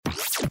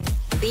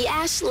The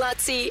Ash,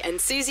 Lutzi and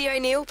Susie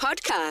O'Neill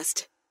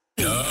podcast.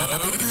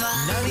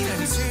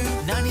 1992,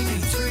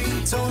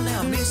 1983, it's all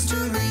now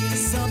mystery.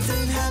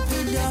 Something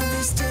happened on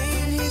this day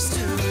in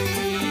history.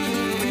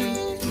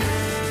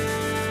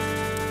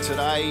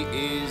 Today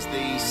is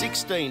the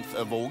 16th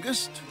of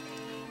August.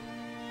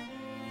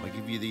 I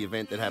give you the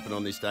event that happened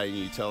on this day and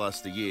you tell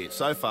us the year.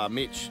 So far,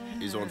 Mitch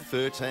is on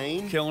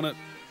 13. Killing it.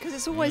 Because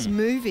it's always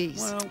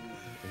movies. Well,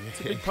 it's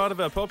a big part of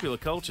our popular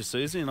culture,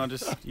 Susie, and I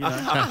just,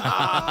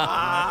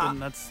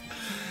 that's...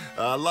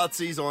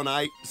 Lutzi's on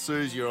 8.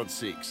 Suze, you're on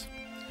 6.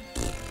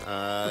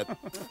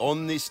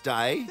 On this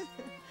day,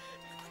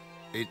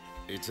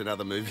 it's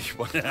another movie.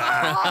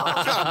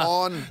 Come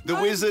on. The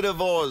Wizard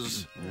of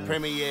Oz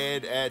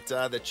premiered at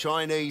the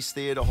Chinese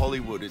Theatre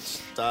Hollywood. It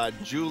starred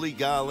Julie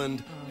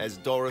Garland as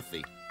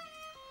Dorothy.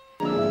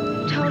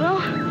 Toto,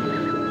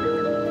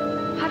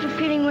 I have a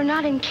feeling we're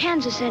not in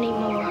Kansas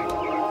anymore.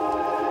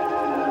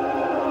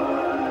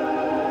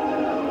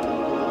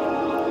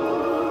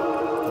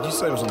 Did you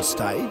say it was on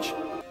stage?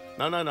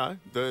 No.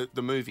 The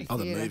movie. Oh,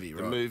 the movie,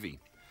 The right. movie.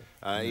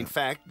 In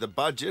fact, the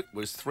budget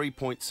was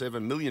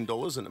 $3.7 million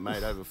and it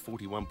made over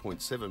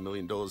 $41.7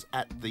 million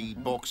at the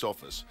box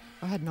office.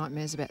 I had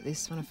nightmares about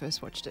this when I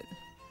first watched it.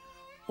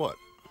 What?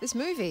 This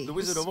movie. The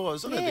Wizard of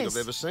Oz? I don't think I've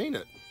ever seen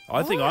it.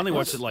 I think I only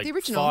watched it The like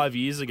original. 5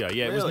 years ago.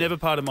 Yeah, it was Really? never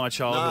part of my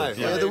childhood.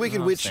 No. Yeah, the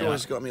Wicked Witch fair.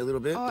 always got me a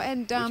little bit. Oh,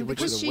 and Wicked Witch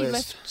because of the she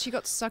West. she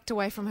got sucked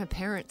away from her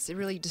parents. It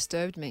really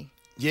disturbed me.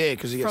 Yeah,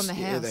 because From the the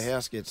house.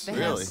 house gets The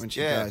house. when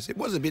she Yeah. goes. It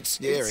was a bit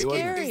scary, It's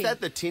wasn't scary. it? Is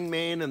that the Tin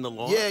Man and the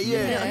Lion? Yeah.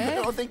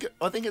 Yeah. I think it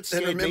And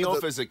scared me remember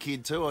off the- as a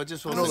kid too. I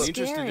just all wasn't the-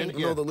 interested in Scary. it.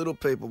 And all the little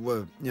people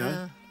were,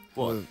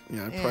 What?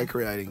 Yeah.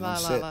 procreating La,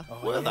 on la, set. la.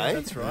 Were they?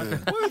 That's right.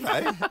 Were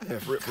they? Yeah,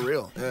 for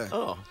real. Yeah.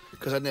 Oh,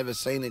 Because I'd never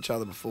seen each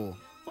other before.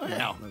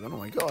 wow. Like, oh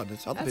my God,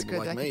 there's other That's people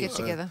good, like they me. could get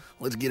so together.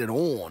 Let's get it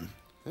on.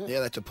 Yeah, they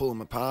had to pull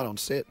them apart on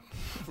set.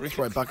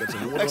 Throw buckets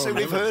of water Actually, on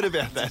we've them. heard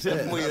about that,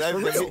 haven't we? that's They for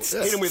real.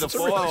 hit him with a It's a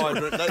real- fire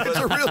hydrant. It's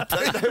a real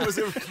thing. That was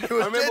It was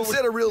dead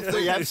set a real thing.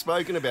 We have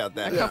spoken about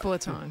that. A couple of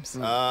times.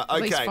 Okay.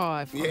 At least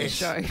 5 on the Yes.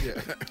 show.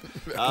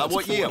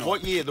 What year?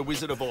 What year? The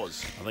Wizard of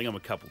Oz. I think I'm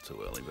a couple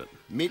too early, but...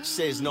 Mitch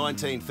says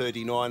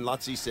 1939.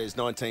 Lutzi says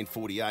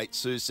 1948.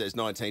 Sue says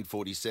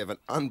 1947.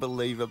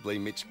 Unbelievably,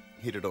 Mitch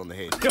hit it on the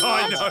head.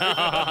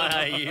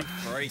 I know. You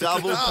freak.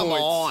 Double Come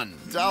points. on.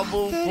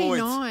 Double points.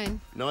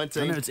 39. I know, it's a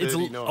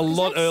 1939.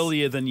 lot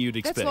earlier than you'd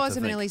expect. That's Liza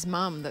I think. Minnelli's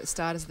mum that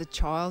starred as the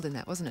child in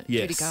that, wasn't it?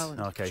 Yes. Judy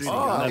Garland. Okay, Judy so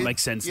Garland. that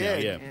makes sense now,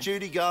 yeah.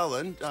 Judy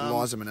Garland.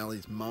 Liza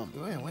Minnelli's mum.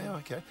 Wow,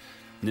 okay. And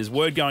there's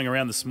word going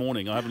around this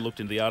morning. I haven't looked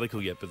into the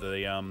article yet, but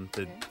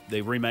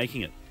they're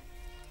remaking it.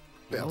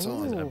 About time.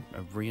 Ooh. A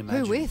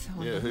reimagining. Who with?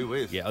 Yeah, who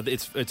with? Yeah,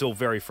 it's all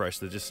very fresh.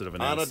 They're just sort of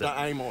Anna announced de it.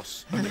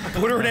 Amos.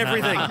 Put her in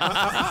everything.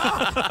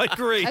 I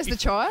agree. As the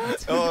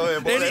child? Oh, yeah,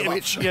 whatever.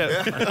 Witch.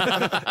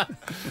 Yeah.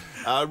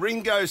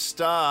 Ringo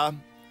Starr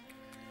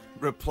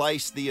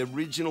replaced the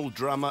original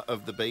drummer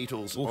of the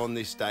Beatles on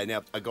this day.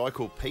 Now, a guy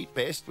called Pete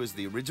Best was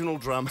the original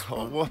drummer.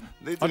 Oh, what?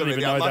 He's I got to didn't be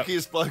even the know that.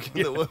 unluckiest bloke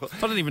in the world. I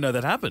didn't even know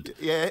that happened.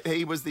 Yeah,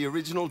 he was the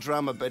original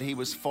drummer, but he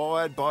was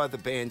fired by the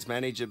band's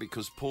manager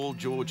because Paul,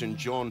 George and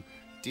John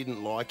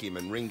didn't like him,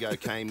 and Ringo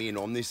came in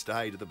on this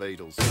day to the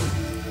Beatles.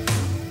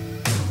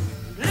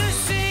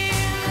 Lucy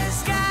in the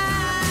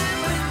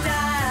sky with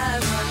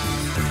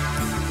diamonds.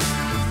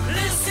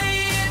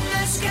 Lucy in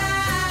the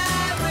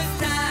sky with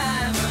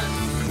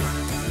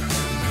diamonds.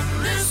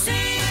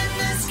 Lucy in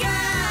the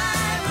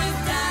sky with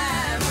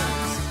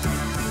diamonds.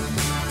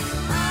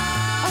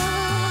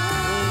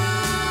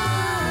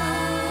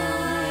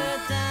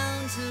 Oh,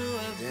 down to a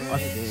I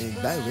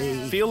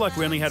feel like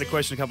we only had a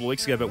question a couple of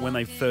weeks ago, but when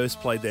they first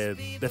played their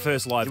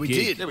first live We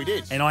gig. did. Yeah, we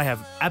did. And I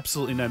have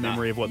absolutely no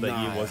memory of what that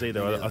year was either.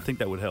 neither. I think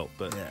that would help.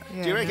 But Yeah,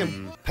 Do you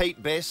reckon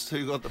Pete Best,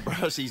 who got the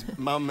brush, his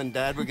mum and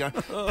dad were going,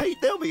 Pete,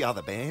 there'll be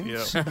other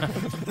bands.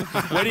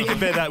 Where do you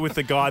compare that with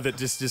the guy that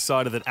just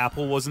decided that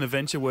Apple wasn't a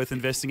venture worth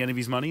investing any of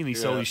his money and he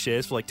sold his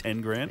shares for like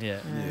 10 grand? Yeah.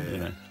 You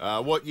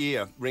know. What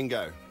year?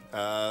 Ringo.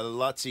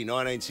 Lutzi,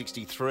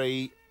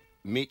 1963.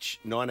 Mitch,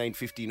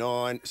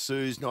 1959.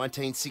 Suze,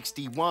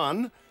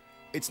 1961.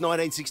 It's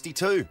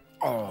 1962.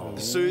 Oh.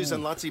 Suze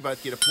and Lutzi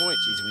both get a point.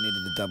 Jeez, we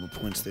needed the double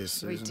points there, We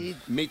Susan. did.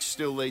 Mitch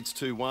still leads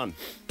 2-1.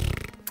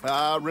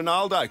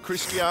 Ronaldo,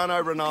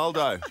 Cristiano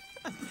Ronaldo.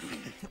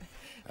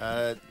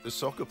 The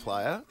soccer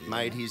player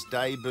made his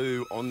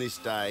debut on this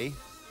day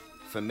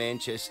for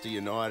Manchester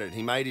United.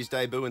 He made his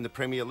debut in the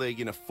Premier League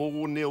in a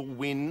 4-0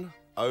 win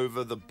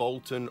over the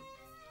Bolton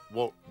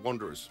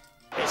Wanderers.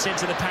 It's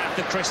into the path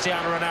of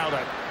Cristiano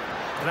Ronaldo.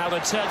 Ronaldo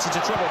turns into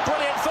trouble.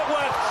 Brilliant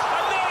footwork.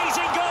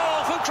 Amazing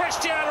goal from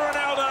Cristiano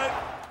Ronaldo.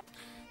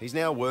 He's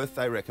now worth,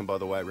 they reckon, by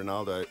the way,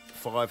 Ronaldo,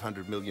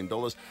 $500 million.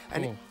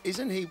 And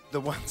isn't he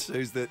the one,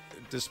 Suze, that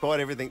despite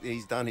everything that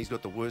he's done, he's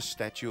got the worst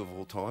statue of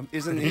all time?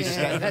 Isn't his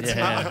Yeah, that's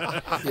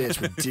Yeah,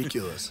 it's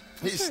ridiculous.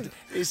 his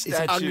It's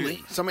statue?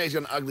 ugly. Somebody's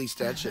got an ugly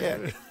statue. Yeah.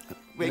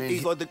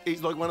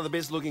 He's like one of the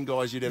best looking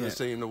guys you'd ever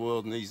see in the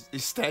world, and his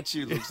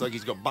statue looks like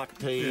he's got buck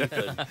teeth.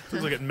 And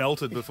Looks like it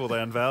melted before they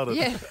unveiled it.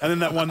 Yeah. And then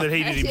that one that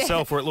he did Yeah,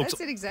 himself, where it looks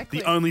that's it exactly.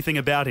 the only thing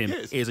about him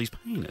Yes. is his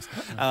penis.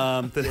 That's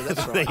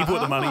That right. he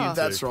put the money into.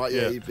 That's right,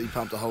 yeah. He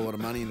pumped a whole lot of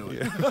money into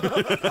it.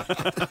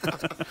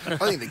 I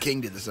think the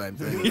King did the same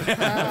thing.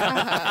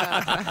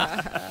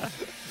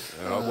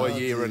 what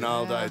year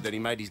Ronaldo that he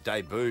made his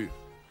debut?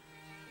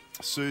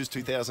 Suze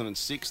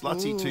 2006,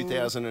 Lutzy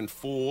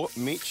 2004,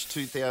 Mitch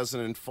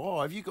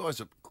 2005. You guys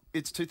are.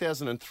 It's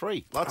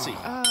 2003. Lutzy.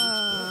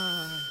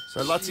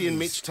 So Lutzy and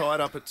Mitch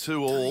tied up at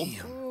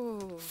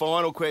 2-2.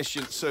 Final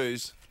question,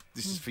 Suze.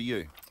 This is for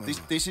you.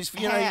 This is for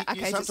you. Okay, you is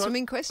it a sometimes-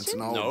 swimming It's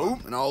question? an old No.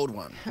 one. An old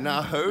one.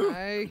 No.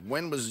 No.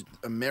 When was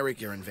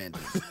America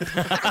invented?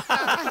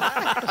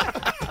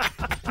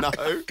 No.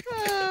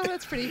 Oh,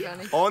 that's pretty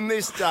funny. On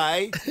this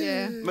day,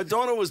 Yeah.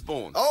 Madonna was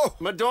born. Oh.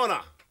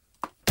 Madonna.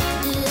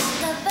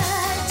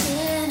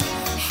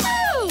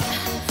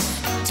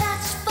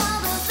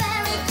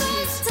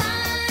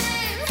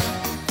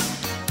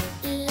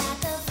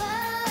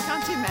 I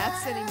can't do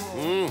maths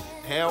anymore.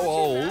 How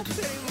old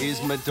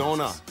is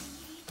Madonna?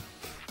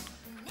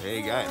 There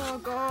you go. Oh,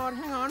 God,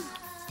 hang on.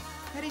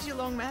 How did you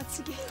long maths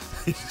again?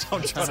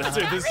 I'm trying to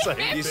do the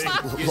same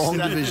thing. Long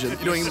division. You're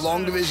doing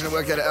long division to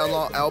work out how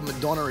long old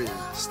Madonna is.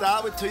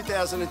 Start with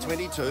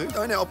 2022.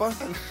 Don't help her.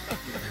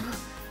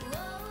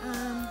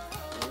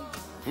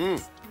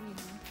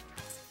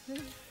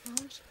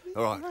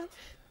 All right.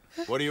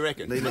 What do you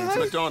reckon? Leave it.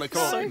 Madonna,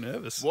 come on. So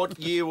nervous. What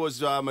year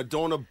was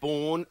Madonna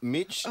born?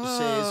 Mitch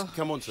says,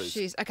 come on, Suze.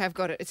 Jeez. Okay, I've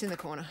got it. It's in the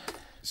corner.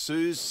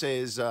 Suze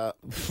says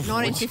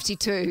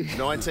 1952.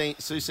 19.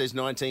 Suze says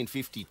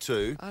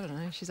 1952. I don't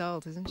know. She's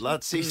old, isn't she?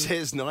 Lutzy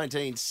says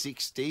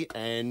 1960,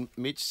 and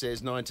Mitch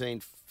says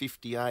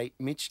 1958.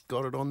 Mitch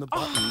got it on the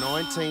button.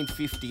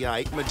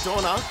 1958.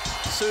 Madonna,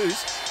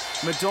 Suze.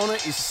 Madonna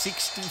is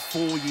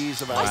 64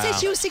 years of age. I said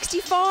she was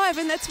 65,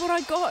 and that's what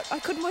I got. I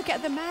couldn't work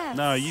out the maths.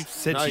 No, you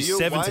said No, she's you're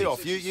 70. way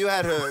off. You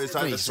had her as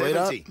over Funny,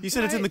 sweetheart. 70. You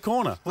said it's in the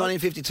corner.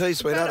 1952,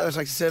 sweetheart. That was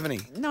like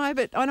 70. No,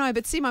 but I know.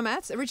 But see my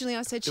maths. Originally,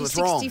 I said she's was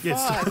wrong.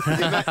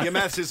 65. Your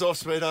maths is off,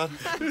 sweetheart.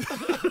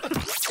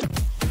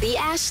 The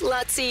Ash,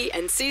 Lutzy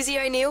and Susie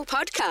O'Neill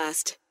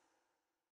podcast.